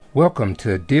Welcome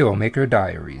to Dealmaker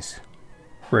Diaries,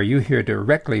 where you hear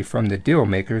directly from the deal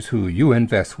makers who you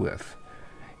invest with.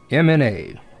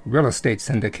 M&A, real estate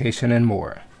syndication, and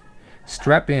more.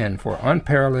 Strap in for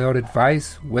unparalleled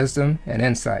advice, wisdom, and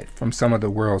insight from some of the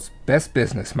world's best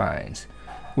business minds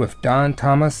with Don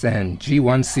Thomas and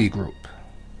G1C Group.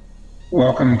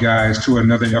 Welcome, guys, to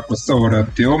another episode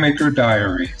of Dealmaker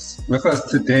Diaries. With us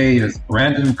today is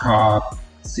Brandon Cobb,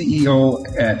 CEO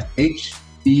at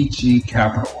HBG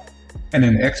Capital, and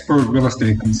an expert real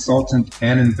estate consultant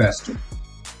and investor.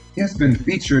 He has been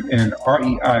featured in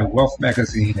REI Wealth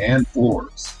Magazine and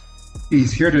Forbes.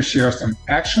 He's here to share some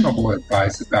actionable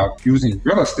advice about using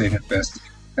real estate investing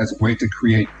as a way to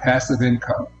create passive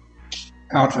income,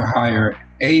 how to hire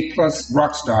A-plus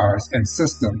rock stars, and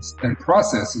systems and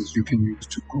processes you can use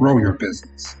to grow your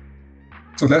business.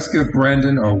 So let's give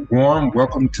Brandon a warm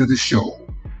welcome to the show.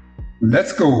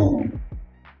 Let's go.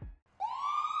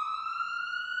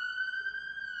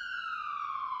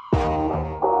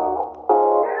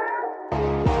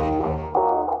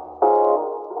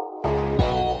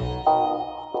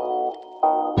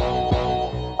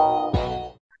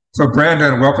 So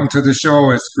Brandon, welcome to the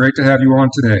show. It's great to have you on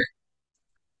today.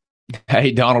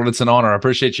 Hey, Donald, it's an honor. I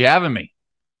appreciate you having me.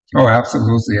 Oh,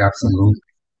 absolutely, absolutely.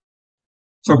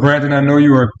 So Brandon, I know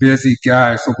you're a busy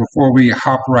guy. So before we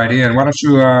hop right in, why don't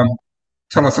you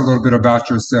tell us a little bit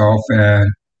about yourself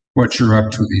and what you're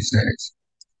up to these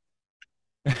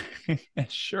days?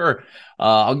 Sure.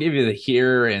 I'll give you the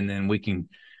here, and then we can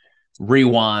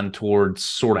rewind towards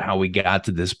sort of how we got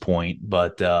to this point.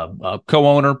 But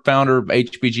co-owner, founder of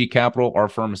HBG Capital, our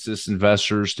firm assists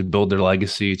investors to build their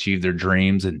legacy, achieve their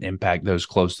dreams, and impact those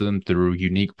close to them through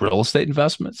unique real estate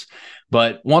investments.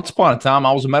 But once upon a time,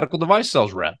 I was a medical device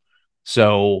sales rep.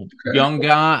 So young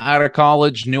guy out of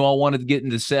college, knew I wanted to get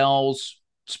into sales,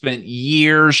 spent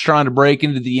years trying to break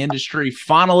into the industry,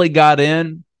 finally got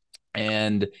in,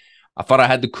 and I thought I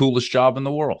had the coolest job in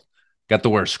the world. Got to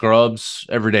wear scrubs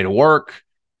every day to work,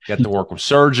 got to work with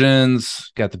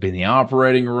surgeons, got to be in the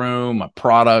operating room. My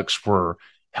products were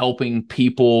helping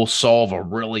people solve a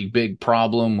really big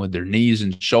problem with their knees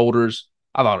and shoulders.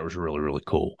 I thought it was really, really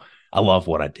cool. I love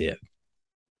what I did.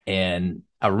 And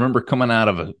I remember coming out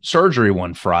of a surgery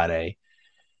one Friday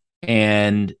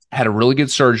and had a really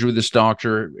good surgery with this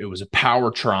doctor. It was a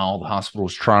power trial. The hospital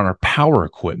was trying our power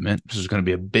equipment. This was going to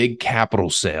be a big capital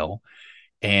sale.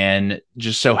 And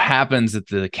just so happens that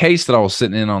the case that I was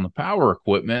sitting in on the power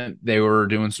equipment, they were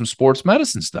doing some sports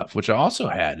medicine stuff, which I also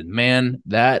had. And man,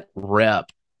 that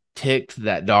rep ticked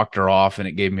that doctor off, and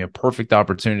it gave me a perfect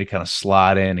opportunity to kind of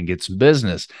slide in and get some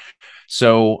business.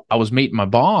 So I was meeting my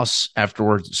boss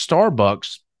afterwards at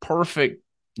Starbucks. Perfect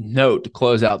note to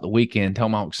close out the weekend, tell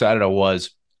him how excited I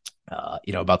was,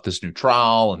 about this new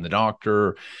trial and the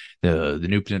doctor, the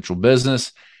new potential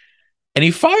business. And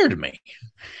he fired me.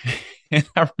 And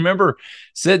I remember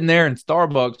sitting there in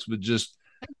Starbucks with just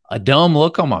a dumb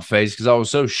look on my face because I was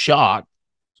so shocked.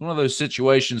 It's one of those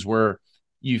situations where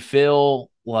you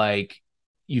feel like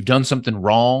you've done something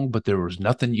wrong, but there was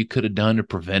nothing you could have done to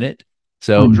prevent it.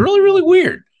 So it was really, really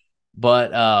weird.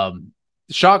 But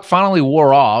the shock finally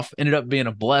wore off, ended up being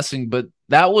a blessing. But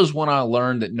that was when I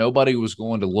learned that nobody was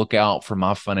going to look out for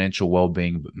my financial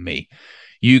well-being but me.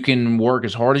 You can work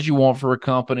as hard as you want for a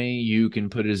company. You can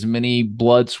put as many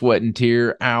blood, sweat, and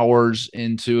tear hours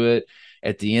into it.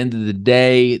 At the end of the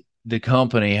day, the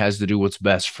company has to do what's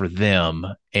best for them,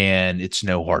 and it's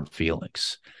no hard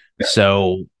feelings. Yeah.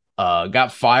 So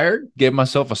got fired, gave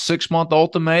myself a 6-month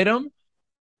ultimatum,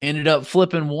 ended up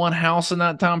flipping one house in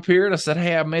that time period. I said,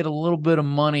 hey, I made a little bit of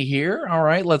money here. All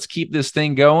right, let's keep this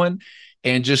thing going.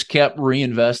 And just kept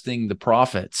reinvesting the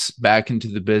profits back into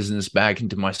the business, back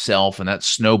into myself. And that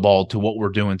snowballed to what we're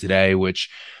doing today, which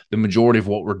the majority of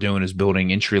what we're doing is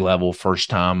building entry-level,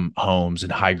 first-time homes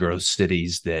in high-growth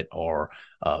cities that are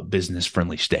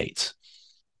business-friendly states.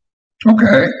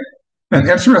 Okay. An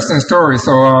interesting story.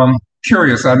 So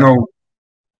curious. I know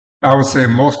I would say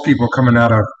most people coming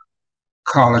out of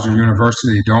college or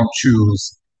university don't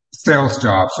choose sales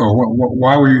jobs. So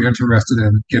why were you interested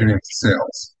in getting into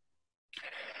sales?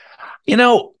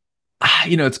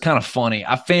 It's kind of funny.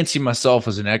 I fancy myself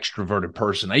as an extroverted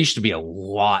person. I used to be a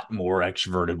lot more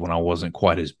extroverted when I wasn't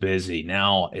quite as busy.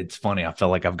 Now it's funny. I feel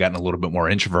like I've gotten a little bit more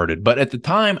introverted, but at the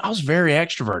time I was very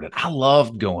extroverted. I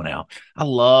loved going out. I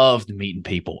loved meeting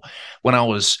people. When I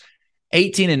was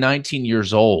 18 and 19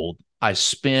 years old, I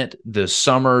spent the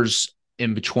summers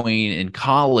in between in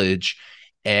college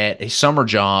at a summer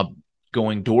job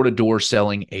going door to door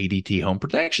selling ADT home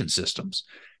protection systems.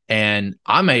 And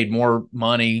I made more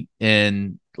money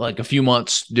in like a few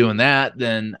months doing that.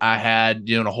 Then I had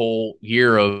doing a whole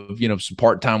year of, some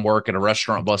part-time work at a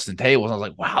restaurant busting tables. I was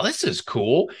like, wow, this is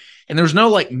cool. And there's no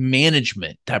like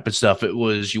management type of stuff. It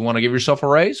was, you want to give yourself a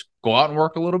raise, go out and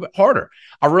work a little bit harder.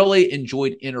 I really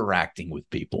enjoyed interacting with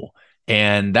people.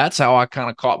 And that's how I kind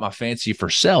of caught my fancy for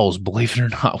sales, believe it or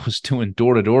not, was doing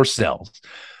door-to-door sales.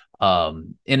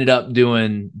 Ended up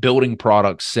doing building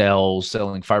product sales,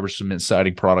 selling fiber cement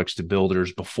siding products to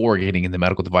builders before getting into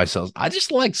medical device sales. I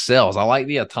just like sales. I like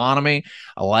the autonomy.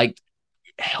 I liked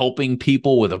helping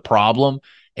people with a problem.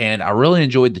 And I really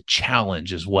enjoyed the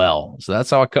challenge as well. So that's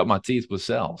how I cut my teeth with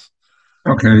sales.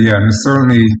 Okay, yeah, and there's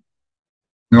certainly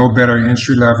no better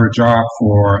entry level job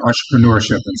for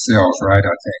entrepreneurship than sales, right? I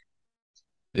think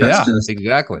that's Yeah, just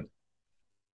exactly.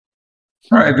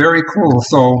 all right. Very cool.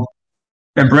 So,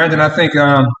 and Brandon, I think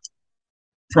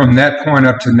from that point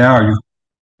up to now, you've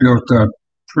built a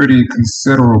pretty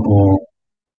considerable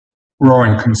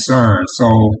growing concern.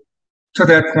 So, to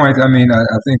that point, I mean, I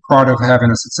think part of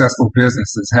having a successful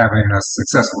business is having a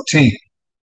successful team.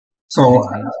 So,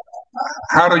 Mm-hmm.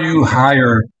 how do you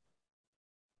hire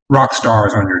rock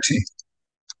stars on your team?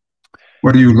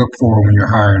 What do you look for when you're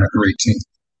hiring a great team?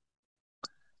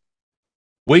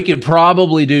 We could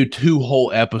probably do 2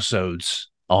 whole episodes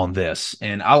on this.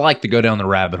 And I like to go down the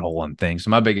rabbit hole on things.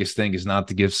 My biggest thing is not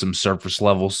to give some surface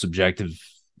level subjective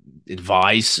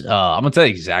advice. I'm going to tell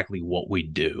you exactly what we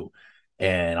do.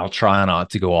 And I'll try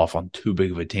not to go off on too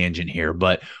big of a tangent here,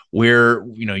 but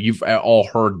you've all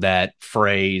heard that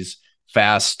phrase,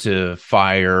 fast to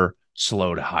fire,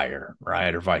 slow to hire,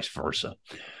 right? Or vice versa.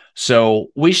 So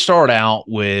we start out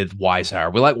with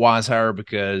WiseHire. We like WiseHire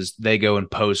because they go and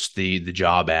post the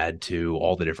job ad to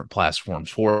all the different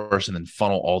platforms for us and then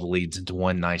funnel all the leads into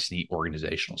one nice, neat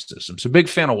organizational system. So big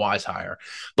fan of WiseHire,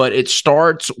 but it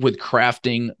starts with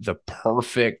crafting the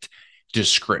perfect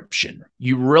description.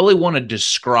 You really want to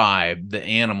describe the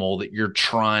animal that you're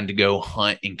trying to go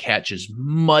hunt and catch as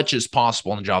much as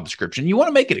possible in the job description. You want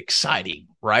to make it exciting,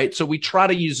 right? So we try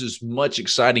to use as much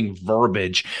exciting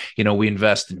verbiage. We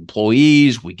invest in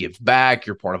employees, we give back,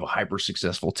 you're part of a hyper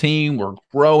successful team, we're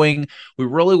growing. We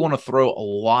really want to throw a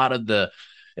lot of the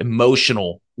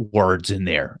emotional words in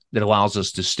there that allows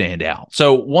us to stand out.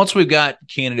 So once we've got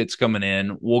candidates coming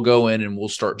in, we'll go in and we'll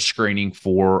start screening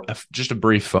for just a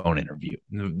brief phone interview.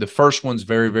 The first one's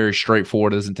very, very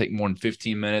straightforward. It doesn't take more than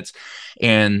 15 minutes.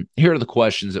 And here are the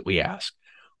questions that we ask.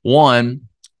 One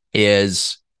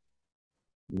is,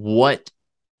 what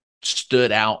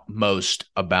stood out most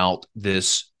about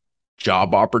this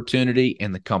job opportunity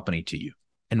and the company to you?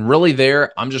 And really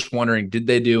there, I'm just wondering, did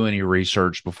they do any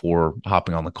research before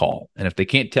hopping on the call? And if they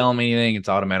can't tell me anything, it's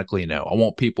automatically a no. I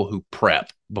want people who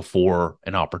prep before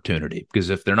an opportunity, because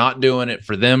if they're not doing it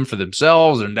for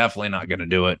themselves, they're definitely not going to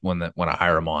do it when I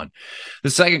hire them on. The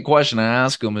second question I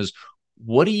ask them is,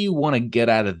 what do you want to get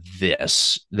out of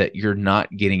this that you're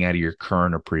not getting out of your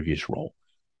current or previous role?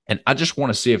 And I just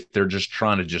want to see if they're just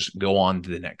trying to just go on to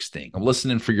the next thing. I'm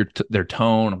listening for their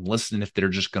tone. I'm listening if they're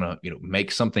just going to,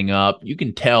 make something up. You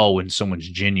can tell when someone's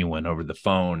genuine over the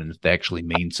phone and if they actually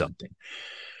mean something.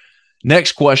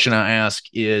 Next question I ask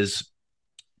is,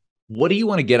 what do you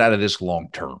want to get out of this long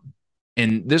term?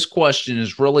 And this question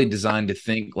is really designed to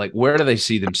think, like, where do they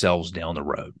see themselves down the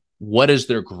road? What is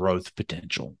their growth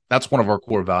potential? That's one of our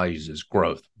core values, is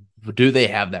growth. Do they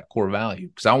have that core value?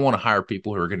 Because I want to hire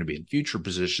people who are going to be in future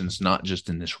positions, not just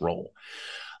in this role.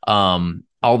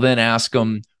 I'll then ask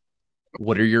them,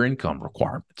 what are your income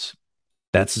requirements?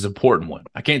 That's an important one.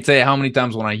 I can't tell you how many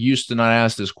times when I used to not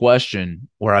ask this question,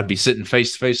 where I'd be sitting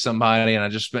face to face with somebody and I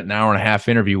just spent an hour and a half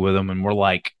interview with them and we're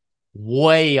like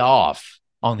way off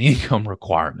on the income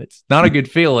requirements. Not a good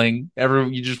feeling.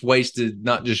 You just wasted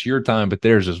not just your time, but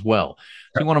theirs as well.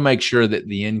 So you want to make sure that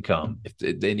the income, if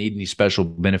they need any special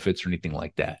benefits or anything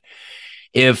like that.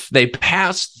 If they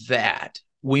pass that,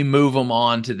 we move them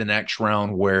on to the next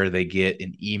round where they get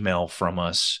an email from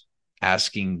us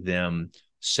asking them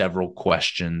several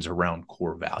questions around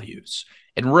core values.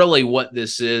 And really what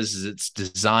this is it's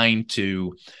designed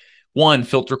to, one,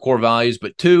 filter core values,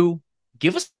 but two,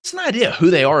 give us an idea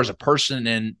who they are as a person.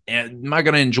 And am I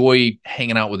going to enjoy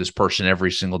hanging out with this person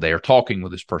every single day or talking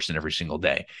with this person every single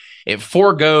day? It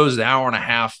forgoes the hour and a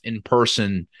half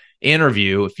in-person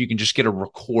interview if you can just get a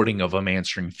recording of them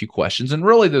answering a few questions. And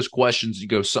really those questions, you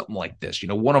go something like this.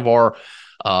 One of our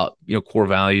core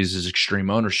values is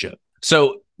extreme ownership.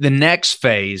 So the next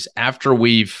phase, after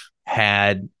we've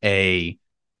had a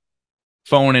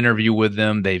phone interview with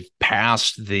them, they've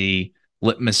passed the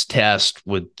litmus test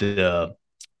with the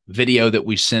video that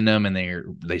we send them, and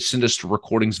they send us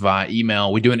recordings via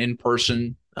email. We do an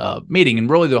in-person meeting. And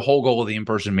really the whole goal of the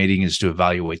in-person meeting is to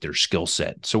evaluate their skill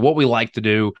set. So what we like to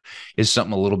do is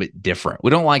something a little bit different.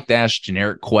 We don't like to ask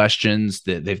generic questions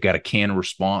that they've got a canned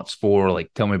response for,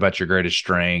 like, tell me about your greatest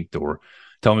strength or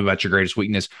tell me about your greatest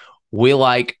weakness. We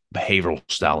like behavioral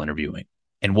style interviewing.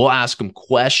 And we'll ask them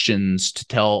questions to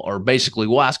tell, or basically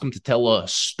we'll ask them to tell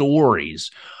us stories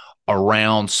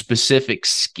around specific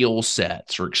skill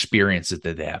sets or experiences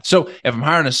that they have. So if I'm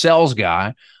hiring a sales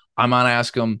guy, I might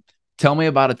ask them, tell me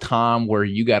about a time where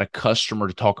you got a customer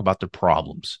to talk about their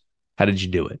problems. How did you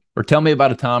do it? Or tell me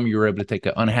about a time you were able to take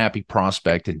an unhappy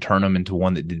prospect and turn them into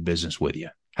one that did business with you.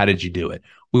 How did you do it?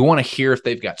 We want to hear if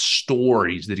they've got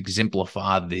stories that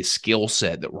exemplify the skill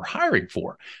set that we're hiring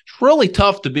for. It's really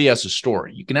tough to BS a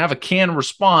story. You can have a canned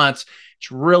response.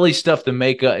 It's really tough to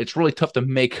make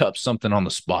up something on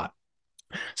the spot.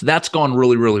 So that's gone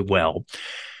really, really well.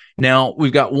 Now,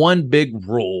 we've got one big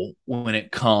rule when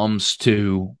it comes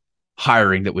to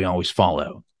hiring that we always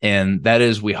follow, and that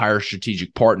is we hire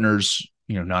strategic partners,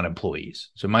 not employees.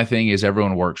 So my thing is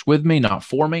everyone works with me, not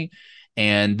for me.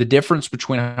 And the difference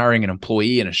between hiring an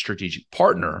employee and a strategic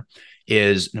partner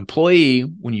is an employee,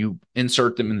 when you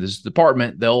insert them in this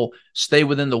department, they'll stay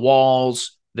within the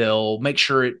walls. They'll make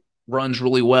sure it runs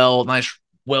really well, nice,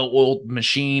 well-oiled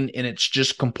machine, and it's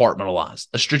just compartmentalized.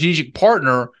 A strategic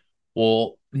partner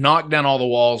will knock down all the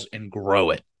walls and grow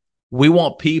it. We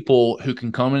want people who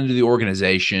can come into the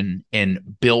organization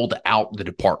and build out the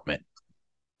department.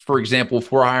 For example,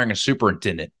 if we're hiring a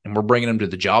superintendent and we're bringing them to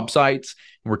the job sites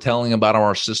and we're telling them about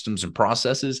our systems and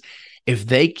processes, if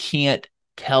they can't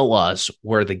tell us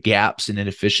where the gaps and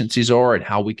inefficiencies are and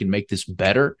how we can make this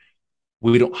better,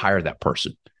 we don't hire that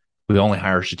person. We only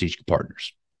hire strategic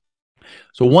partners.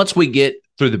 So once we get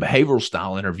through the behavioral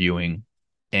style interviewing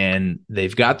and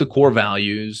they've got the core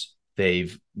values,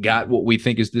 they've got what we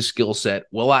think is the skill set,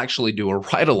 we'll actually do a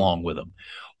ride along with them.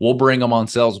 We'll bring them on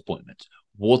sales appointments.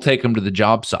 We'll take them to the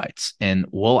job sites and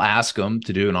we'll ask them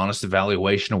to do an honest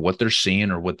evaluation of what they're seeing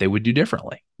or what they would do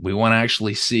differently. We want to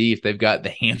actually see if they've got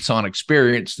the hands-on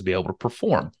experience to be able to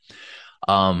perform.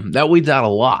 That weeds out a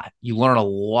lot. You learn a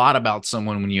lot about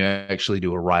someone when you actually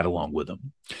do a ride along with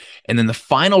them. And then the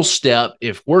final step,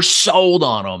 if we're sold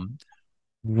on them,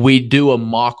 we do a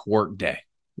mock work day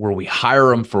where we hire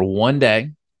them for one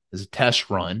day as a test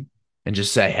run and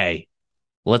just say, hey,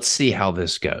 let's see how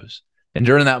this goes. And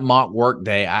during that mock work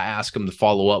day, I ask them to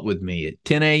follow up with me at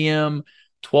 10 a.m.,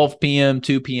 12 p.m.,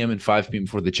 2 p.m., and 5 p.m.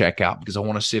 before the checkout, because I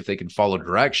want to see if they can follow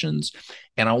directions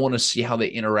and I want to see how they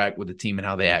interact with the team and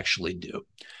how they actually do.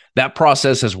 That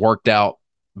process has worked out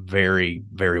very,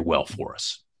 very well for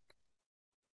us.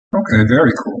 Okay,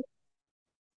 very cool.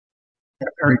 Yeah,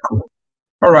 very cool.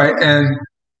 All right, and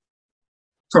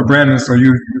so Brandon, so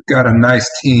you've got a nice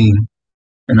team,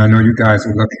 and I know you guys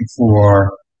are looking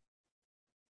for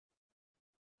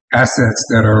assets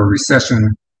that are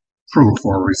recession proof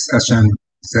or recession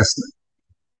resistant.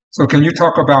 So can you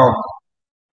talk about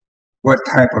what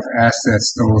type of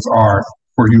assets those are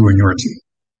for you and your team?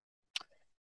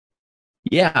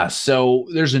 Yeah, so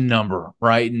there's a number,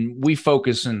 right? And we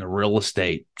focus in the real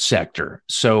estate sector.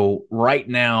 So right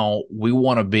now, we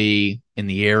want to be in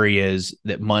the areas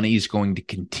that money is going to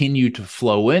continue to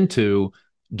flow into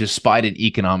despite an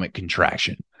economic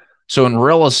contraction. So in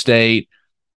real estate,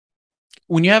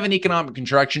 when you have an economic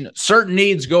contraction, certain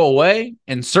needs go away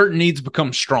and certain needs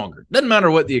become stronger. Doesn't matter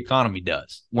what the economy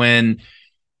does. When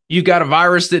you've got a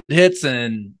virus that hits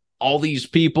and all these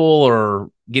people are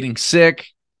getting sick,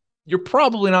 you're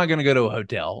probably not going to go to a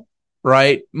hotel,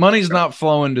 right? Money's not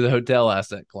flowing to the hotel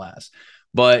asset class.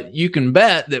 But you can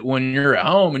bet that when you're at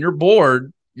home and you're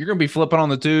bored, you're going to be flipping on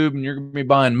the tube and you're going to be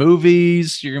buying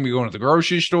movies. You're going to be going to the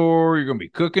grocery store. You're going to be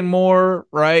cooking more,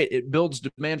 right? It builds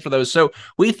demand for those. So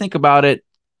we think about it,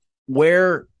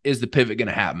 where is the pivot going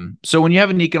to happen? So when you have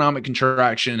an economic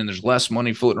contraction and there's less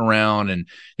money floating around and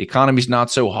the economy's not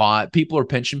so hot, people are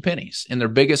pinching pennies and their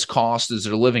biggest cost is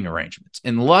their living arrangements.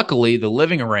 And luckily, the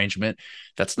living arrangement,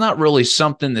 that's not really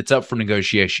something that's up for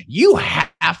negotiation. You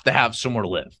have to have somewhere to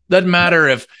live. Doesn't matter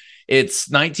if it's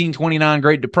 1929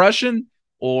 Great Depression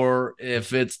or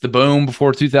if it's the boom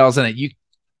before 2008,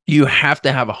 you have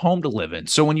to have a home to live in.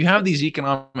 So when you have these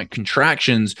economic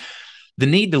contractions, the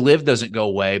need to live doesn't go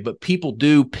away, but people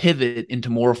do pivot into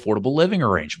more affordable living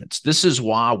arrangements. This is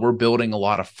why we're building a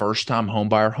lot of first-time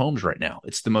homebuyer homes right now.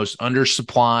 It's the most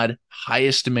undersupplied,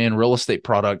 highest demand real estate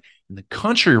product in the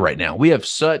country right now. We have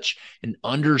such an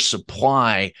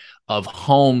undersupply of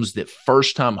homes that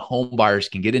first-time home buyers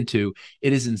can get into.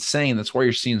 It is insane. That's why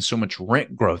you're seeing so much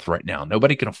rent growth right now.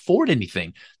 Nobody can afford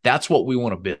anything. That's what we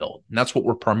want to build. And that's what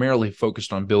we're primarily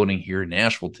focused on building here in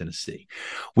Nashville, Tennessee.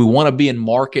 We want to be in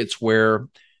markets where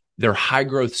they're high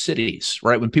growth cities,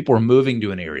 right? When people are moving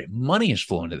to an area, money is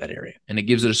flowing to that area and it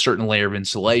gives it a certain layer of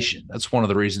insulation. That's one of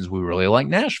the reasons we really like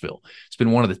Nashville. It's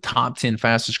been one of the top 10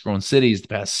 fastest growing cities the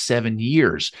past 7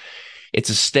 years. It's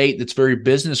a state that's very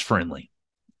business friendly.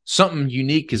 Something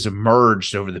unique has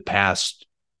emerged over the past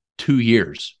 2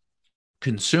 years.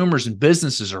 Consumers and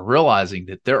businesses are realizing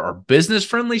that there are business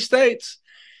friendly states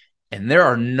and there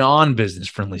are non-business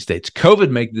friendly states. COVID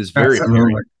made this very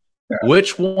apparent. Yeah.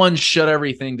 Which ones shut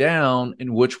everything down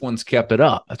and which ones kept it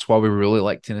up? That's why we really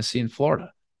like Tennessee and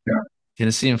Florida. Yeah.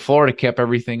 Tennessee and Florida kept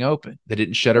everything open. They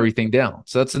didn't shut everything down.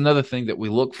 So that's another thing that we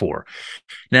look for.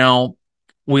 Now,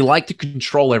 we like to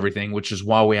control everything, which is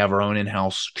why we have our own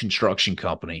in-house construction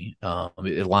company.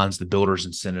 It aligns the builders'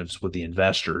 incentives with the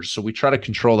investors. So we try to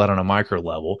control that on a micro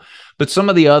level. But some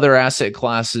of the other asset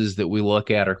classes that we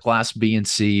look at are Class B and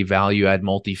C, value-add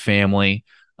multifamily.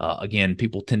 Again,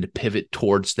 people tend to pivot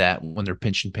towards that when they're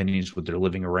pinching pennies with their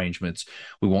living arrangements.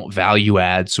 We want value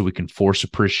add so we can force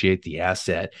appreciate the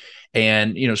asset.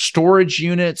 And, storage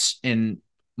units and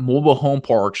mobile home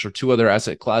parks are two other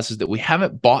asset classes that we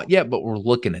haven't bought yet, but we're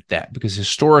looking at that because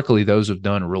historically those have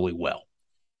done really well.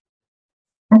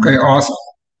 Okay, awesome.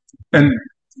 And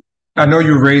I know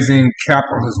you're raising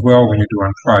capital as well when you're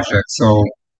doing projects. So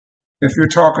if you're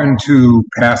talking to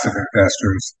passive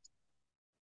investors,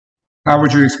 how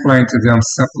would you explain to them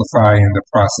simplifying the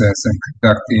process and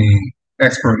conducting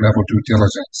expert level due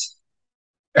diligence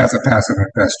as a passive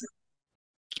investor?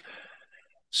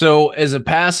 So as a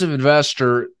passive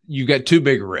investor, you got two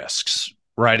big risks,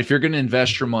 right? If you're going to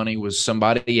invest your money with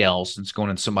somebody else and it's going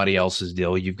in somebody else's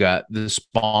deal, you've got the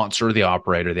sponsor, the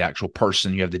operator, the actual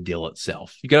person, you have the deal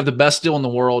itself. You could have the best deal in the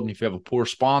world, and if you have a poor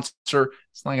sponsor,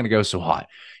 it's not going to go so hot.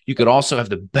 You could also have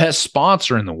the best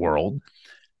sponsor in the world,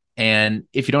 and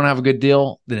if you don't have a good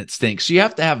deal, then it stinks. So you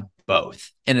have to have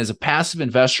both. And as a passive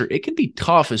investor, it can be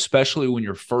tough, especially when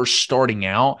you're first starting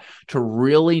out, to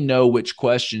really know which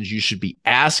questions you should be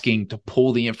asking to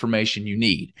pull the information you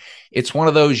need. It's one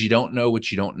of those you don't know what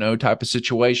you don't know type of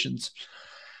situations.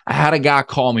 I had a guy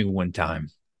call me one time,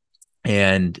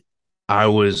 and I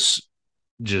was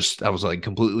like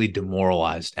completely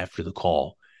demoralized after the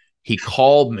call. He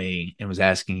called me and was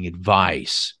asking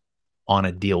advice on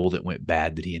a deal that went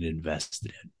bad that he had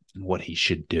invested in and what he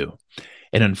should do.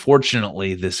 And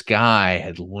unfortunately, this guy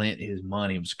had lent his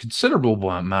money. It was a considerable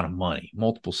amount of money,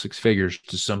 multiple six figures,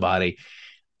 to somebody,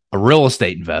 a real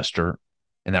estate investor.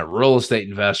 And that real estate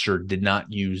investor did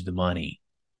not use the money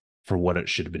for what it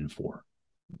should have been for.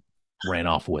 Ran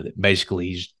off with it. Basically,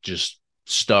 he's just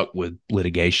stuck with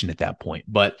litigation at that point.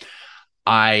 But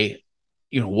I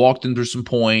walked him through some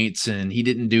points, and he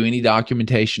didn't do any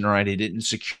documentation right. He didn't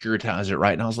securitize it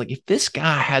right. And I was like, if this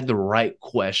guy had the right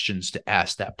questions to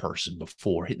ask that person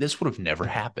before, this would have never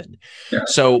happened. Yeah.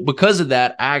 So because of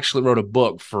that, I actually wrote a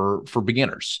book for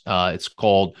beginners. It's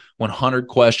called 100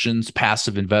 Questions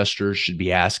Passive Investors Should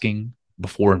Be Asking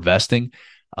Before Investing.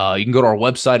 You can go to our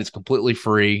website. It's completely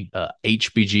free,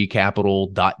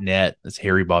 hbgcapital.net. That's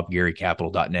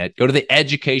harrybobgarycapital.net. Go to the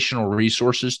educational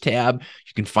resources tab.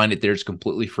 You can find it there. It's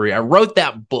completely free. I wrote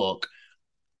that book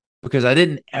because I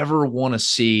didn't ever want to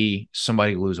see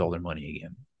somebody lose all their money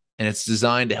again. And it's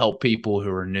designed to help people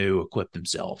who are new equip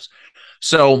themselves.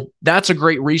 So that's a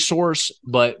great resource,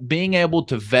 but being able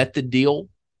to vet the deal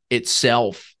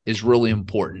itself is really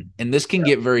important. And this can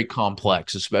get very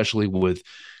complex, especially with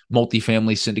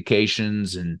multifamily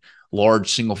syndications and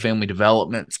large single-family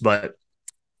developments. But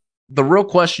the real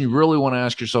question you really want to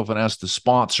ask yourself and ask the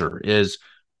sponsor is,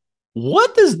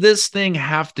 what does this thing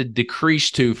have to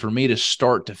decrease to for me to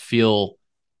start to feel,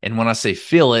 and when I say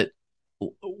feel it,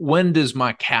 when does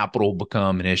my capital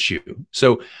become an issue?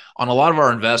 So on a lot of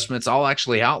our investments, I'll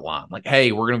actually outline like,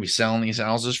 hey, we're going to be selling these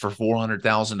houses for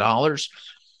 $400,000.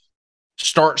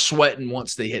 Start sweating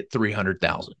once they hit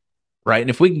 $300,000. Right.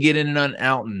 And if we can get in and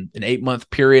out in an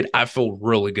 8-month period, I feel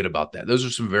really good about that. Those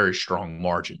are some very strong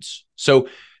margins. So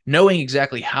knowing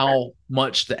exactly how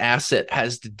much the asset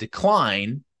has to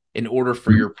decline in order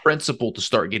for your principal to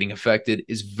start getting affected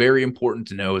is very important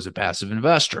to know as a passive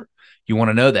investor. You want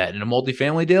to know that. In a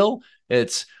multifamily deal,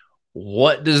 it's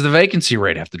what does the vacancy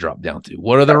rate have to drop down to?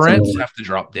 What do the rents have to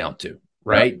drop down to?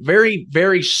 right? Very,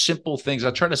 very simple things.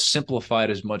 I try to simplify it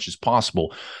as much as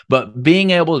possible, but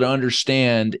being able to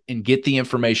understand and get the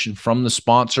information from the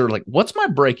sponsor, like what's my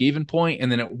break even point?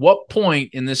 And then at what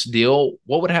point in this deal,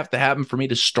 what would have to happen for me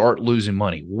to start losing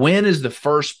money? When is the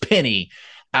first penny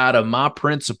out of my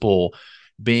principal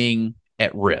being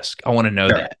at risk? I want to know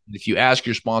that. If you ask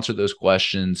your sponsor those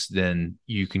questions, then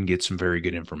you can get some very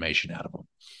good information out of them.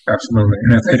 Absolutely.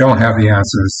 And if they don't have the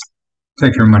answers,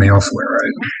 take your money elsewhere,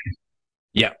 right?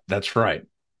 Yeah, that's right.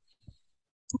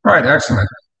 All right, excellent.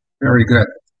 Very good.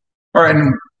 All right,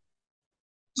 and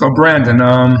so Brandon,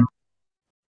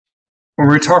 when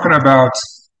we're talking about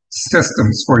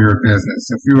systems for your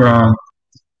business, if you, I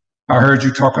heard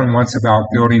you talking once about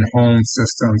building home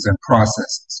systems and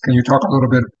processes. Can you talk a little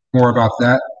bit more about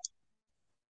that?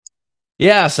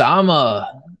 Yeah, so I'm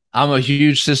a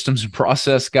huge systems and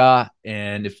process guy,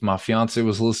 and if my fiance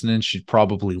was listening, she'd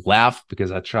probably laugh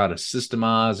because I try to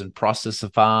systemize and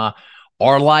processify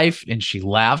our life, and she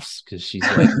laughs because she's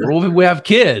like, "Well, if we have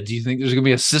kids, do you think there's gonna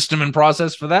be a system and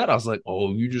process for that?" I was like,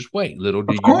 "Oh, you just wait, little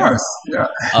do you know." Of course, yeah.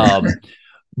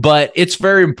 But it's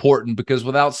very important because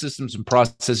without systems and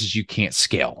processes, you can't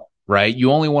scale, right?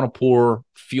 You only want to pour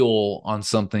fuel on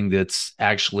something that's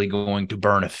actually going to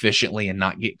burn efficiently and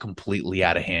not get completely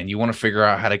out of hand. You want to figure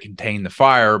out how to contain the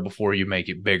fire before you make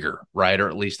it bigger, right? Or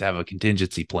at least have a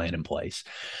contingency plan in place.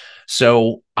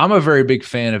 So I'm a very big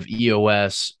fan of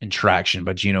EOS and Traction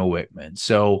by Gino Wickman.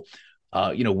 So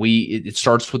it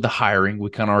starts with the hiring. We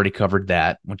kind of already covered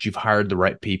that. Once you've hired the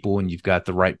right people and you've got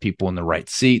the right people in the right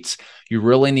seats, you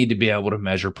really need to be able to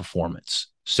measure performance.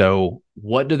 So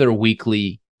what do their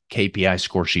weekly KPI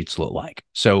score sheets look like?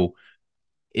 So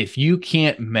if you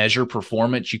can't measure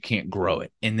performance, you can't grow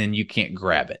it, and then you can't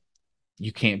grab it.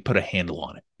 You can't put a handle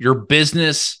on it. Your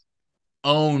business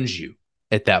owns you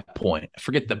at that point. I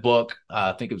forget the book.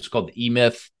 I think it was called The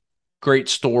E-Myth. Great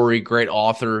story, great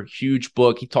author, huge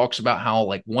book. He talks about how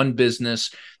like one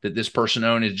business that this person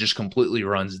owned, it just completely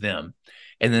runs them.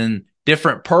 And then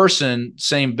different person,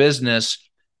 same business,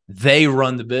 they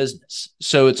run the business.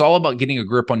 So it's all about getting a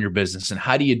grip on your business. And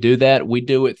how do you do that? We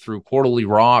do it through quarterly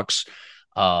rocks.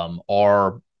 What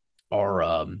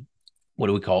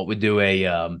do we call it? We do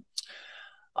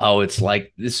it's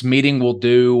like this meeting we'll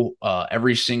do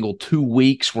every single 2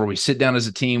 weeks where we sit down as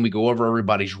a team. We go over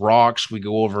everybody's rocks. We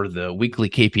go over the weekly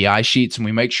KPI sheets, and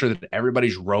we make sure that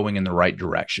everybody's rowing in the right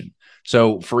direction.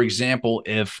 So, for example,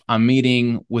 if I'm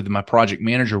meeting with my project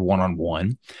manager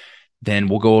one-on-one, then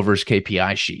we'll go over his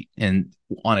KPI sheet. And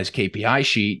on his KPI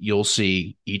sheet, you'll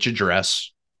see each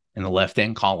address in the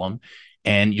left-hand column,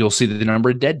 and you'll see the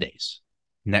number of dead days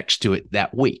next to it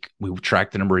that week. We will track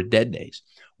the number of dead days.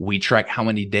 We track how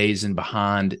many days in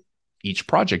behind each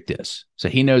project is. So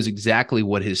he knows exactly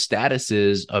what his status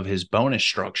is of his bonus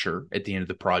structure at the end of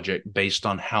the project based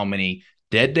on how many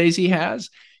dead days he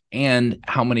has and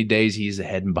how many days he's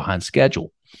ahead and behind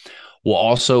schedule. We'll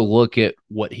also look at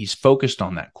what he's focused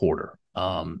on that quarter.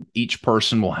 Each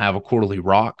person will have a quarterly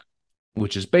rock,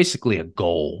 which is basically a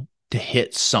goal to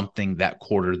hit something that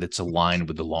quarter that's aligned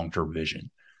with the long-term vision.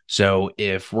 So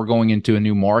if we're going into a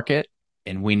new market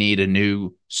and we need a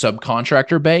new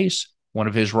subcontractor base, one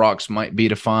of his rocks might be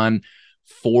to find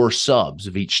 4 subs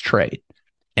of each trade.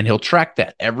 And he'll track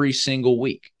that every single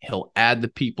week. He'll add the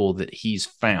people that he's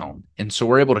found. And so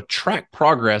we're able to track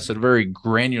progress at a very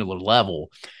granular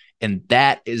level. And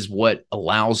that is what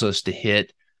allows us to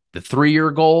hit the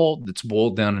 3-year goal that's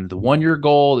boiled down into the 1-year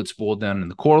goal, that's boiled down into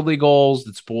the quarterly goals,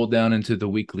 that's boiled down into the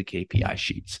weekly KPI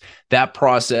sheets. That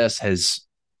process has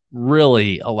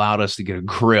really allowed us to get a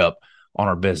grip on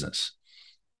our business.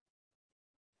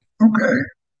 Okay.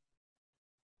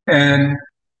 And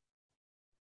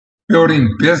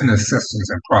building business systems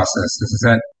and processes, is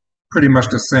that pretty much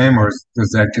the same, or does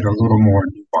that get a little more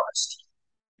nuanced?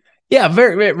 Yeah,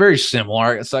 very, very, very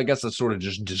similar. So I guess I sort of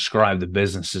just described the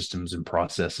business systems and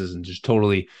processes and just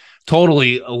totally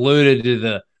alluded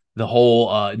to the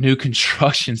whole new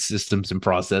construction systems and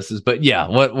processes. But yeah,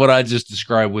 what I just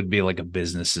described would be like a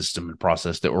business system and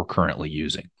process that we're currently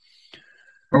using.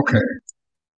 Okay.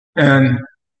 And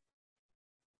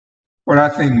what I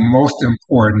think most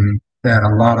important that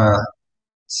a lot of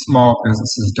small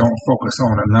businesses don't focus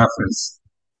on enough is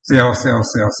sales,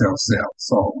 sales, sales, sales, sales.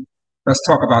 So let's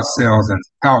talk about sales and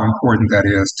how important that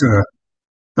is to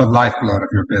the lifeblood of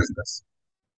your business.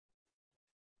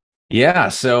 Yeah.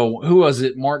 So who was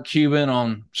it? Mark Cuban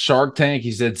on Shark Tank.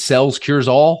 He said, sales cures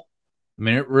all. I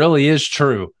mean, it really is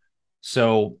true.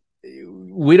 So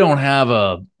we don't have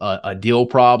a deal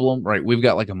problem, right? We've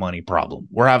got like a money problem.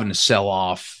 We're having to sell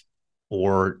off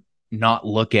or not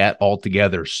look at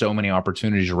altogether so many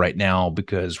opportunities right now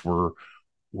because we're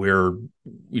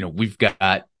we've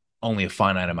got only a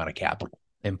finite amount of capital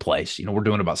in place. We're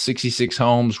doing about 66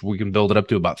 homes. We can build it up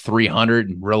to about 300.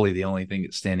 And really the only thing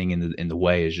that's standing in the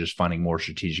way is just finding more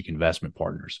strategic investment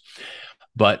partners.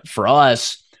 But for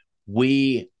us,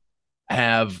 we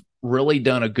have really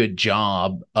done a good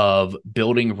job of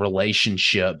building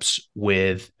relationships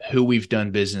with who we've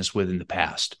done business with in the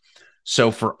past.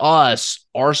 So for us,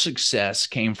 our success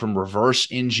came from reverse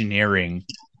engineering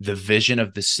the vision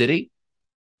of the city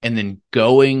and then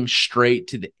going straight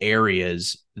to the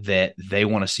areas that they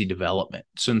want to see development.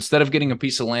 So instead of getting a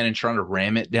piece of land and trying to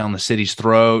ram it down the city's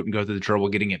throat and go through the trouble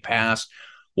getting it passed,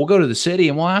 we'll go to the city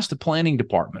and we'll ask the planning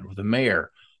department or the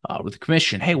mayor, with the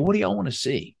commission, hey, what do y'all want to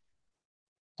see?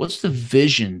 What's the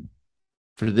vision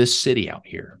for this city out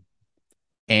here?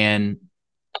 And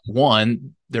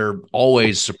one, they're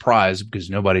always surprised because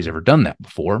nobody's ever done that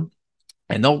before.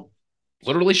 And they'll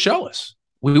literally show us.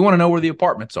 We want to know where the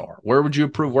apartments are. Where would you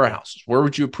approve warehouses? Where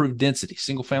would you approve density,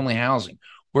 single family housing?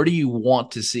 Where do you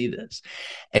want to see this?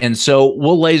 And so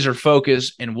we'll laser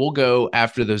focus and we'll go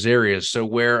after those areas. So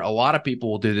where a lot of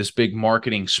people will do this big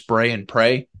marketing spray and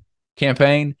pray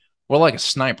campaign, we're like a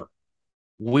sniper.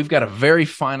 We've got a very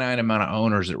finite amount of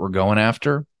owners that we're going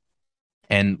after.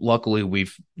 And luckily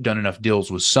we've done enough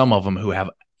deals with some of them who have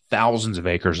thousands of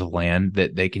acres of land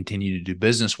that they continue to do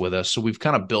business with us. So we've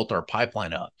kind of built our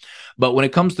pipeline up. But when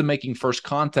it comes to making first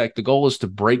contact, the goal is to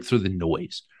break through the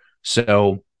noise.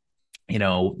 So,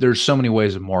 there's so many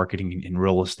ways of marketing in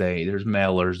real estate. There's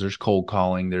mailers, there's cold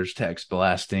calling, there's text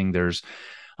blasting, there's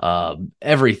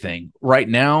everything. Right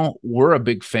now, we're a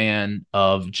big fan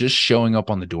of just showing up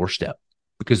on the doorstep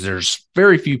because there's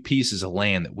very few pieces of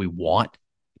land that we want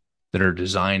that are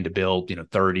designed to build,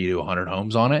 30 to 100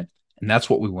 homes on it. And that's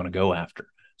what we want to go after.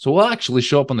 So we'll actually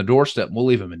show up on the doorstep and we'll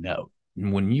leave them a note.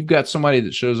 And when you've got somebody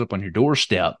that shows up on your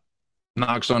doorstep,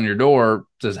 knocks on your door,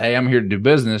 says, hey, I'm here to do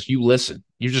business, you listen.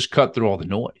 You just cut through all the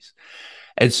noise.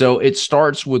 And so it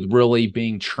starts with really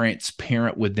being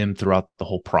transparent with them throughout the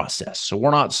whole process. So we're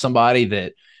not somebody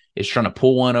that is trying to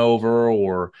pull one over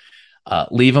or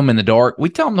leave them in the dark. We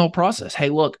tell them the whole process. Hey,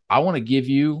 look, I want to give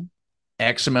you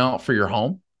X amount for your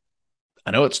home. I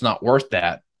know it's not worth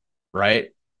that, right?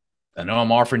 I know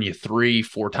I'm offering you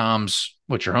 3-4 times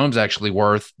what your home's actually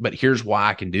worth, but here's why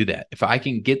I can do that. If I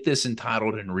can get this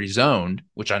entitled and rezoned,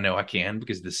 which I know I can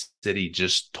because the city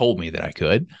just told me that I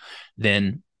could,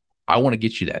 then I want to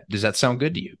get you that. Does that sound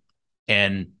good to you?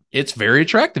 And it's very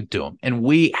attractive to them. And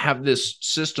we have this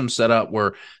system set up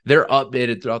where they're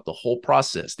updated throughout the whole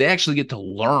process. They actually get to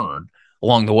learn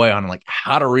along the way on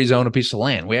how to rezone a piece of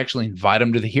land. We actually invite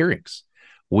them to the hearings.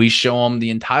 We show them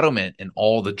the entitlement and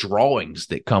all the drawings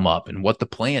that come up and what the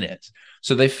plan is.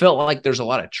 So they felt like there's a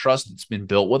lot of trust that's been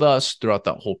built with us throughout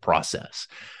that whole process.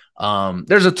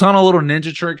 There's a ton of little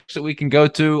ninja tricks that we can go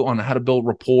to on how to build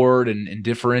rapport and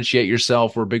differentiate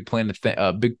yourself. We're a big fan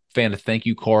of thank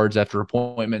you cards after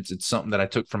appointments. It's something that I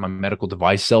took from my medical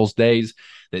device sales days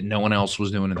that no one else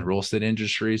was doing in the real estate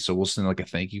industry. So we'll send a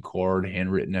thank you card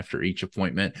handwritten after each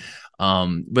appointment.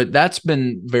 But that's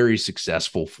been very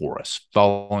successful for us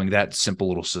following that simple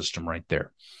little system right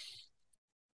there.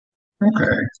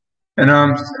 Okay. And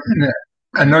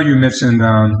I know you mentioned,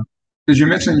 did you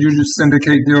mention you just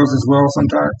syndicate deals as well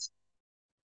sometimes?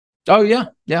 Oh yeah.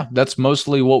 Yeah. That's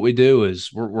mostly what we do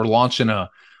is we're launching a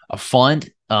fund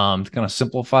to kind of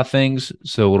simplify things.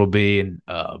 So it'll be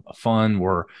a fund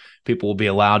where people will be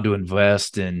allowed to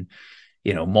invest in,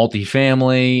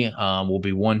 multifamily will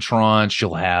be one tranche.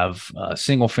 You'll have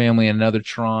single family in another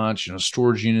tranche,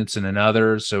 storage units in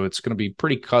another. So it's going to be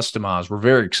pretty customized. We're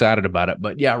very excited about it.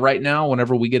 But yeah, right now,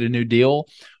 whenever we get a new deal,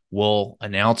 we'll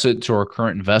announce it to our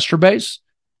current investor base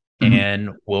and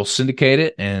we'll syndicate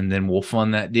it and then we'll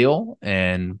fund that deal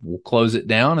and we'll close it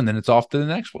down and then it's off to the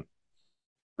next one.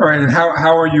 All right. And how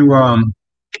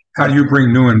do you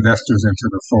bring new investors into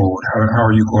the fold? How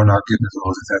are you going out getting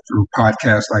those? Is that through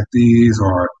podcasts like these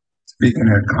or speaking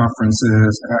at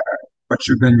conferences? What's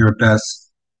been your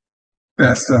best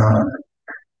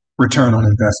return on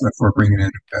investment for bringing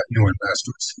in new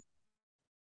investors?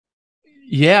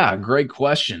 Yeah, great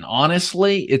question.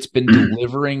 Honestly, it's been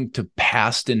delivering to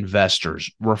past investors.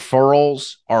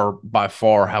 Referrals are by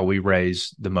far how we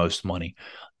raise the most money.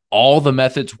 All the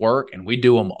methods work and we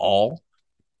do them all.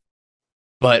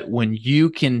 But when you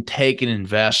can take an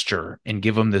investor and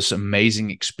give them this amazing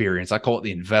experience, I call it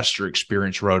the investor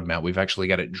experience roadmap. We've actually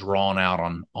got it drawn out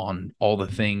on all the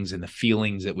things and the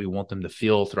feelings that we want them to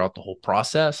feel throughout the whole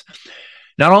process.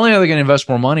 Not only are they going to invest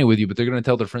more money with you, but they're going to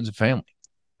tell their friends and family.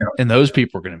 Yeah. And those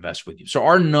people are going to invest with you. So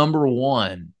our number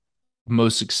one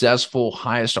most successful,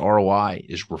 highest ROI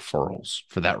is referrals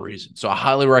for that reason. So I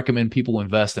highly recommend people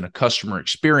invest in a customer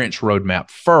experience roadmap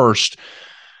first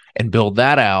and build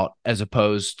that out as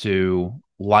opposed to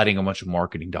lighting a bunch of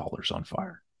marketing dollars on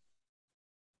fire.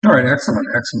 All right, excellent,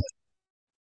 excellent.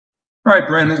 All right,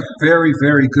 Brandon, very,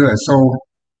 very good. So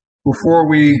before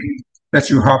we let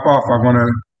you hop off, I want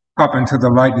to hop into the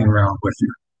lightning round with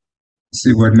you.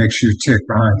 See what makes you tick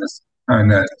behind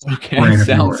that Okay, brain of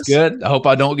sounds yours. good. I hope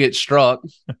I don't get struck.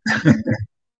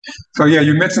 So yeah,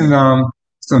 you mentioned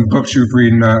some books you've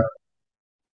read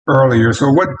earlier.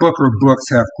 So what book or books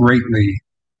have greatly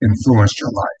influenced your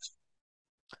life?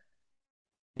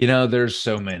 There's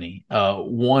so many.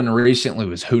 One recently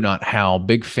was Who Not How.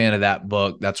 Big fan of that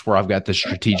book. That's where I've got the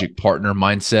strategic partner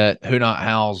mindset. Who Not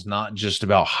How's not just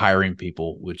about hiring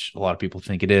people, which a lot of people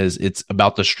think it is. It's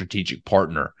about the strategic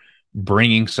partner,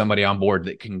 bringing somebody on board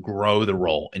that can grow the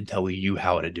role and tell you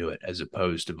how to do it, as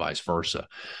opposed to vice versa.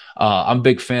 I'm a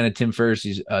big fan of Tim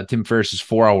Ferriss's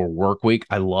 4-Hour Work Week.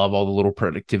 I love all the little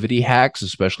productivity hacks,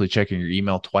 especially checking your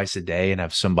email twice a day and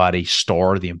have somebody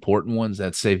star the important ones.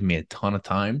 That saved me a ton of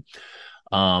time.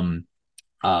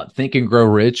 Think and Grow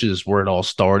Rich is where it all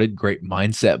started. Great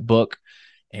mindset book.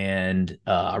 And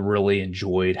I really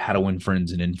enjoyed How to Win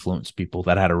Friends and Influence People.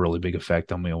 That had a really big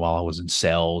effect on me while I was in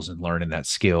sales and learning that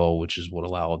skill, which is what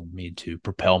allowed me to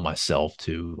propel myself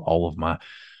to all of my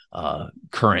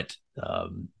current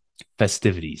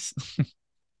festivities.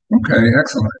 Okay,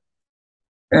 excellent.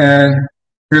 And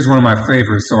here's one of my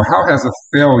favorites. So how has a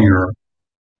failure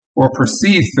or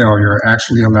perceived failure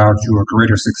actually allowed you a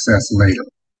greater success later?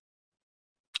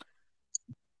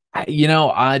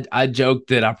 I joked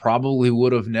that I probably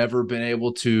would have never been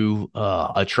able to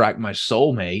attract my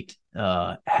soulmate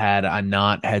had I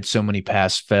not had so many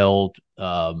past failed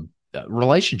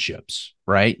relationships,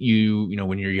 right?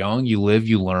 When you're young, you live,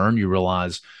 you learn, you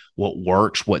realize what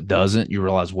works, what doesn't, you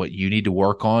realize what you need to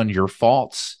work on, your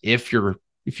faults, if you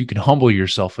can humble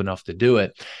yourself enough to do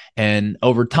it. And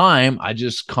over time, I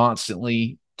just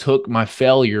constantly took my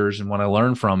failures and what I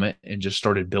learned from it and just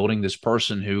started building this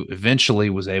person who eventually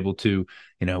was able to,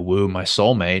 woo my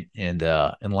soulmate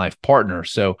and life partner.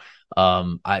 So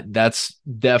that's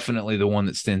definitely the one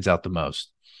that stands out the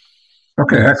most.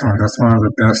 Okay, excellent. That's one of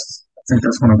the best. I think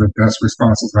that's one of the best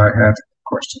responses I had to the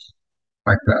question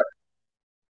like that.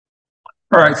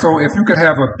 All right, so if you could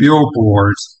have a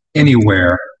billboard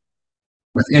anywhere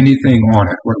with anything on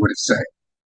it, what would it say?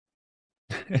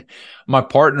 My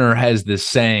partner has this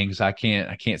saying, so I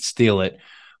can't steal it,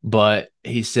 but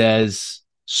he says,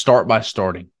 start by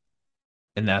starting.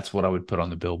 And that's what I would put on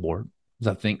the billboard.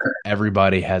 Because I think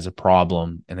everybody has a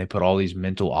problem and they put all these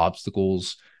mental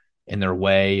obstacles in their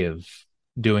way of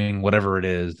doing whatever it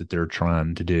is that they're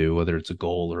trying to do, whether it's a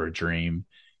goal or a dream.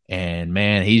 And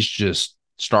man, he's just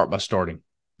start by starting.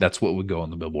 That's what would go on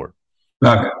the billboard.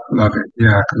 Love it. Love it.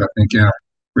 Yeah, because I think,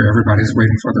 where everybody's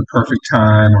waiting for the perfect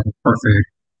time or the perfect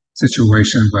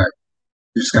situation, but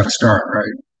you just got to start right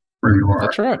where you are.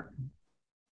 That's right.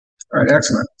 All right,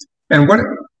 excellent. And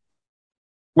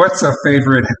what's a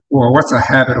favorite or what's a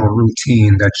habit or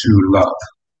routine that you love?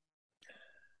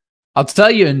 I'll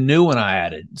tell you a new one I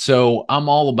added. So I'm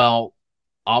all about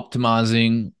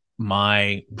optimizing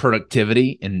my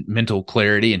productivity and mental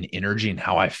clarity and energy and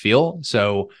how I feel.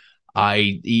 So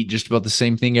I eat just about the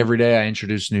same thing every day. I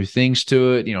introduce new things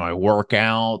to it. I work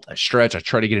out, I stretch, I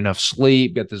try to get enough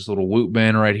sleep. Got this little Whoop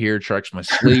band right here, tracks my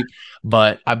sleep.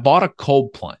 But I bought a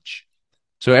cold plunge.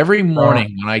 So every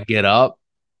morning when I get up,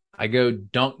 I go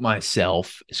dunk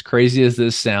myself, as crazy as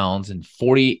this sounds, in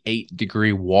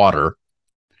 48-degree water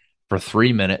for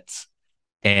 3 minutes.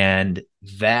 And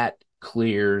that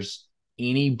clears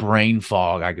any brain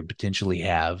fog I could potentially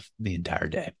have the entire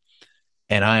day.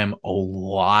 And I am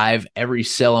alive. Every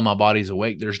cell in my body is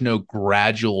awake. There's no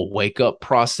gradual wake up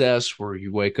process where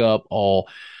you wake up all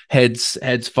head's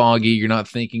foggy. You're not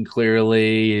thinking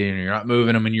clearly and you're not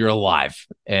moving them and you're alive.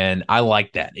 And I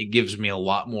like that. It gives me a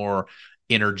lot more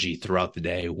energy throughout the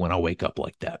day when I wake up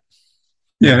like that.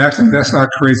 Yeah, that's not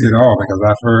crazy at all because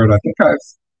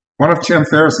one of Tim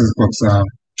Ferriss's books,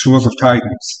 Tools of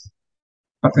Titans.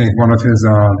 I think one of his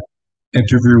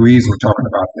interviewees were talking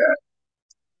about that.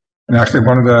 And actually,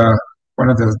 one of the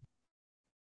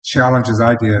challenges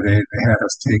I did, they had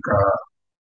us take a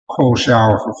cold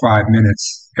shower for 5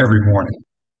 minutes every morning,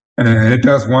 and it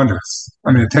does wonders.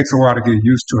 I mean, it takes a while to get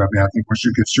used to it. I mean, I think once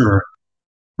you get your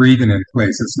breathing in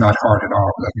place, it's not hard at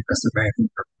all. But I think that's the main thing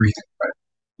for breathing. But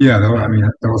yeah,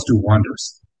 those do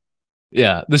wonders.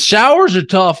 Yeah, the showers are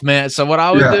tough, man. So what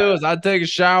I would do is I'd take a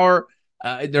shower.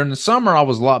 During the summer, I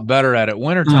was a lot better at it.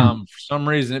 Wintertime, for some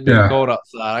reason, it being cold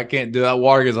outside, I can't do that.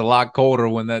 Water gets a lot colder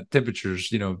when that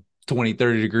temperature's, 20,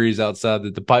 30 degrees outside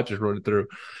that the pipes are running through.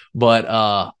 But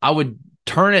I would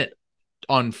turn it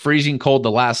on freezing cold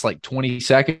the last like 20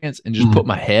 seconds and just put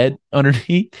my head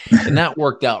underneath. And that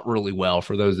worked out really well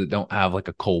for those that don't have like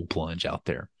a cold plunge out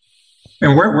there.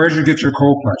 And where did you get your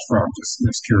cold plunge from?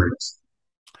 Just curious.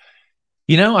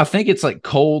 I think it's like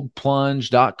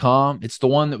coldplunge.com. It's the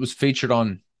one that was featured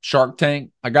on Shark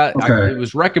Tank. It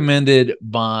was recommended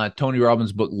by Tony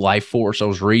Robbins' book, Life Force. I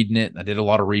was reading it. I did a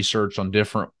lot of research on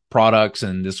different products,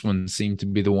 and this one seemed to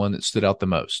be the one that stood out the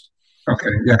most. Okay.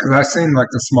 Yeah, because I've seen like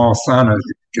the small saunas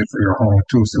you can get for your home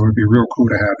too. So it would be real cool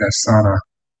to have that sauna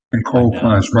and cold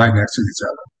plunge right next to each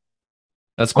other.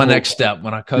 That's my next step.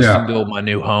 When I custom build my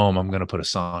new home, I'm going to put a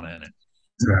sauna in it.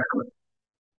 Exactly.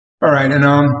 All right. And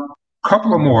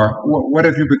couple of more. What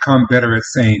have you become better at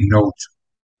saying no to?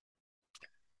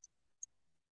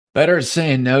 Better at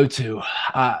saying no to.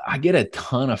 I get a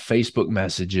ton of Facebook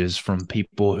messages from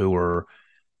people who are,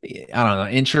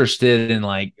 interested in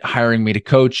like hiring me to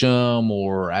coach them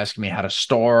or asking me how to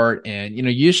start. And,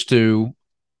 used to,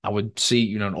 I would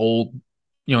see, an old,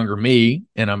 younger me,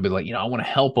 and I'd be like, I want to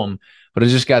help them. But it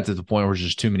just got to the point where there's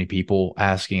just too many people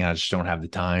asking. I just don't have the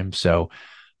time. So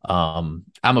I'm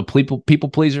a people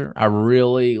pleaser. I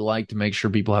really like to make sure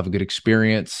people have a good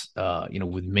experience,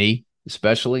 with me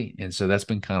especially. And so that's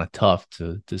been kind of tough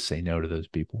to say no to those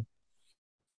people.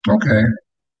 Okay.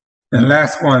 And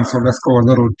last one. So let's go a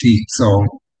little deep. So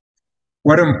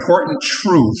what important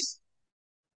truth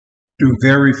do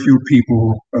very few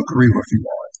people agree with you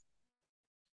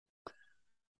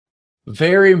on?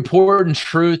 Very important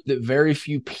truth that very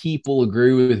few people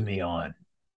agree with me on.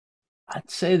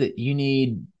 I'd say that you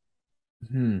need,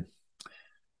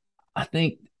 I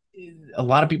think a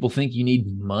lot of people think you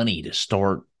need money to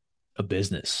start a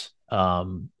business. I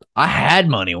had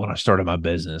money when I started my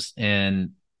business,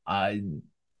 and I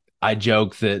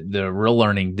joke that the real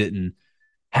learning didn't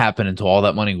happen until all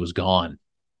that money was gone.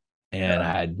 And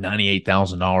I had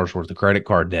 $98,000 worth of credit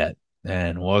card debt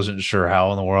and wasn't sure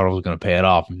how in the world I was going to pay it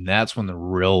off. And that's when the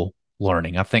real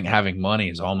learning, I think having money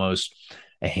is almost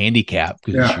a handicap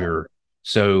because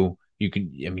you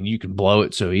can blow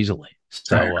it so easily.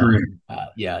 So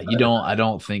I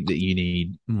don't think that you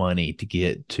need money to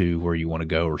get to where you want to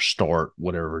go or start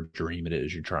whatever dream it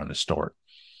is you're trying to start.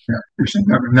 Yeah, you should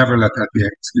never let that be an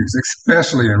excuse,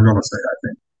 especially in real estate. I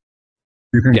think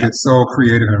you can get so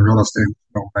creative in real estate with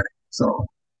no money. So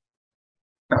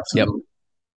absolutely.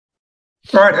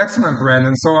 Yep. All right, excellent,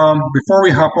 Brandon. So before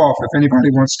we hop off, if anybody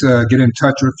wants to get in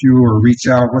touch with you or reach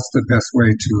out, what's the best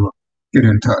way to get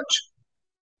in touch?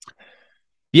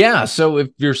 Yeah, so if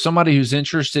you're somebody who's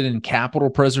interested in capital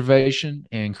preservation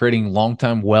and creating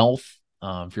long-term wealth,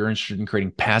 if you're interested in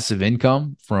creating passive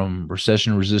income from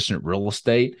recession-resistant real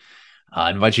estate,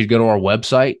 I invite you to go to our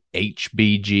website,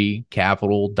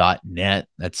 hbgcapital.net.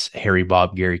 That's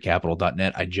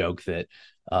HarryBobGaryCapital.net. I joke that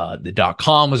the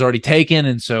 .com was already taken,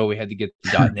 and so we had to get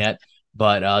the .net.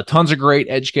 But tons of great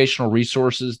educational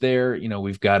resources there.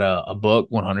 We've got a book,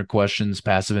 100 Questions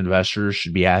Passive Investors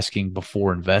Should Be Asking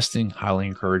Before Investing. Highly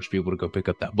encourage people to go pick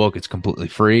up that book. It's completely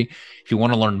free. If you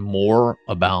want to learn more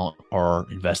about our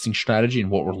investing strategy and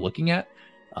what we're looking at,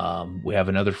 we have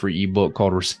another free ebook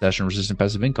called Recession Resistant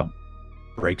Passive Income.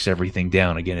 Breaks everything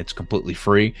down. Again, it's completely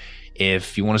free.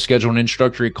 If you want to schedule an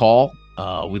introductory call,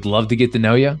 we'd love to get to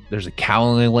know you. There's a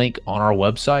Calendly link on our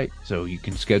website, so you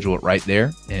can schedule it right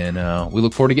there. And we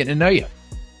look forward to getting to know you.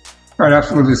 All right,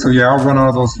 absolutely. So I'll run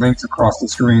all those links across the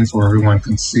screen so everyone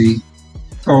can see.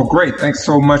 So great. Thanks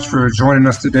so much for joining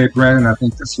us today, Brandon. I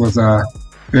think this was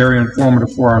very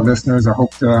informative for our listeners. I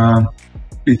hope to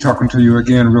be talking to you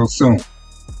again real soon.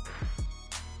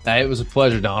 It was a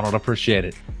pleasure, Donald. I appreciate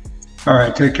it. All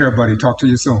right. Take care, buddy. Talk to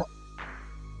you soon.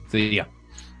 See ya.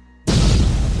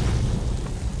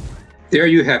 There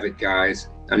you have it, guys.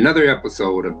 Another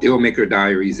episode of Dealmaker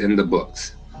Diaries in the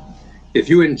books. If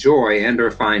you enjoy and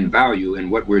or find value in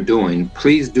what we're doing,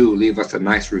 please do leave us a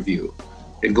nice review.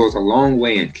 It goes a long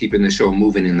way in keeping the show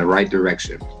moving in the right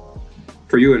direction.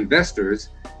 For you investors,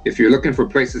 if you're looking for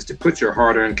places to put your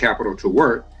hard-earned capital to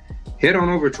work, head on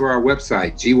over to our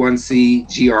website,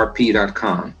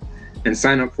 g1cgrp.com, and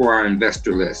sign up for our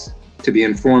investor list to be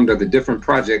informed of the different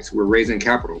projects we're raising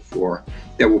capital for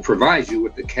that will provide you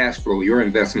with the cash flow your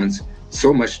investments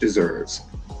so much deserves.